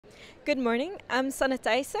Good morning. I'm Sanne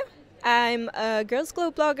Thijssen. I'm a Girls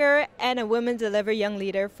Glow blogger and a Women Deliver Young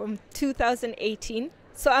Leader from 2018.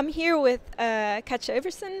 So I'm here with Katja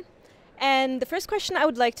Iversen. And the first question I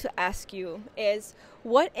would like to ask you is,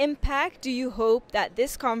 what impact do you hope that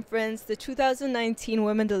this conference, the 2019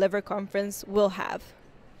 Women Deliver Conference, will have?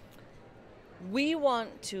 We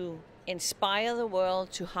want to inspire the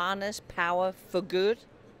world to harness power for good.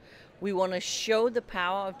 We want to show the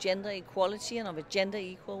power of gender equality and of a gender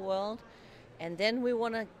equal world. And then we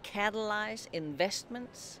want to catalyze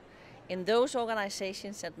investments in those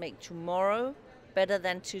organizations that make tomorrow better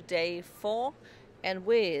than today for and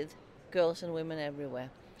with girls and women everywhere.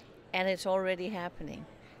 And it's already happening.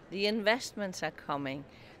 The investments are coming.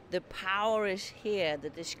 The power is here. The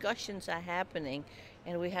discussions are happening.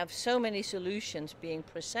 And we have so many solutions being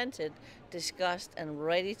presented, discussed, and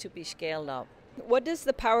ready to be scaled up. What does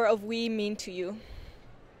the power of we mean to you?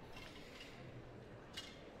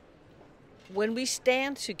 When we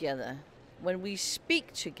stand together, when we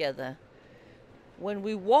speak together, when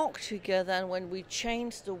we walk together, and when we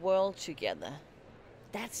change the world together,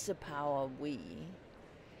 that's the power of we.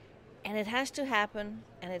 And it has to happen,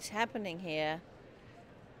 and it's happening here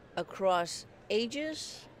across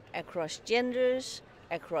ages, across genders,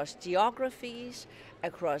 across geographies,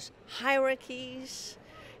 across hierarchies,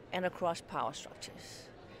 and across power structures.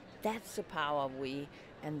 That's the power of we,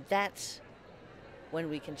 and that's when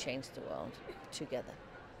we can change the world together.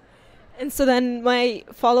 And so then my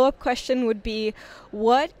follow-up question would be,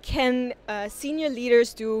 what can senior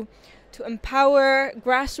leaders do to empower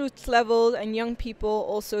grassroots level and young people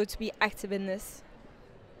also to be active in this?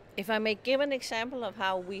 If I may give an example of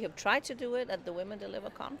how we have tried to do it at the Women Deliver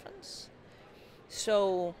conference.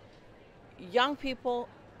 So young people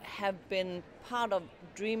have been part of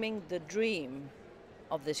dreaming the dream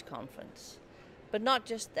of this conference. But not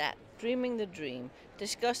just that, dreaming the dream,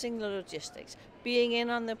 discussing the logistics, being in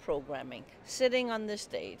on the programming, sitting on the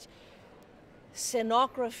stage,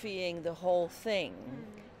 scenographying the whole thing,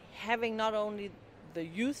 having not only the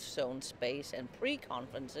youth zone space and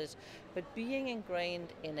pre-conferences, but being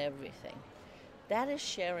ingrained in everything. That is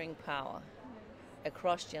sharing power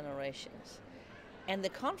across generations. And the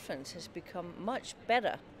conference has become much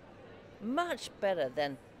better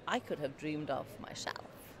than I could have dreamed of myself.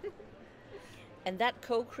 And that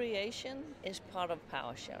co-creation is part of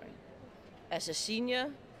power sharing. As a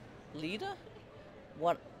senior leader,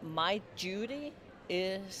 what my duty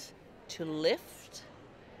is to lift,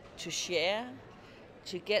 to share,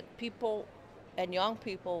 to get people and young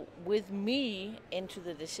people with me into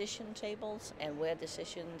the decision tables and where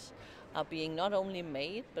decisions are being not only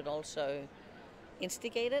made but also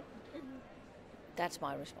instigated. That's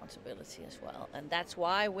my responsibility as well. And that's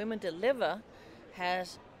why Women Deliver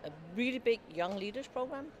has a really big young leaders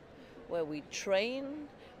program where we train,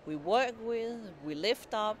 we work with, we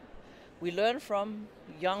lift up, we learn from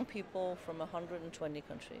young people from 120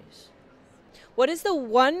 countries. What is the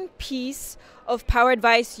one piece of power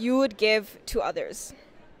advice you would give to others?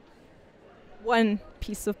 One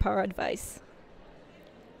piece of power advice.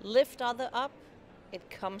 Lift other up, it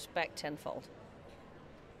comes back tenfold.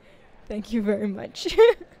 Thank you very much.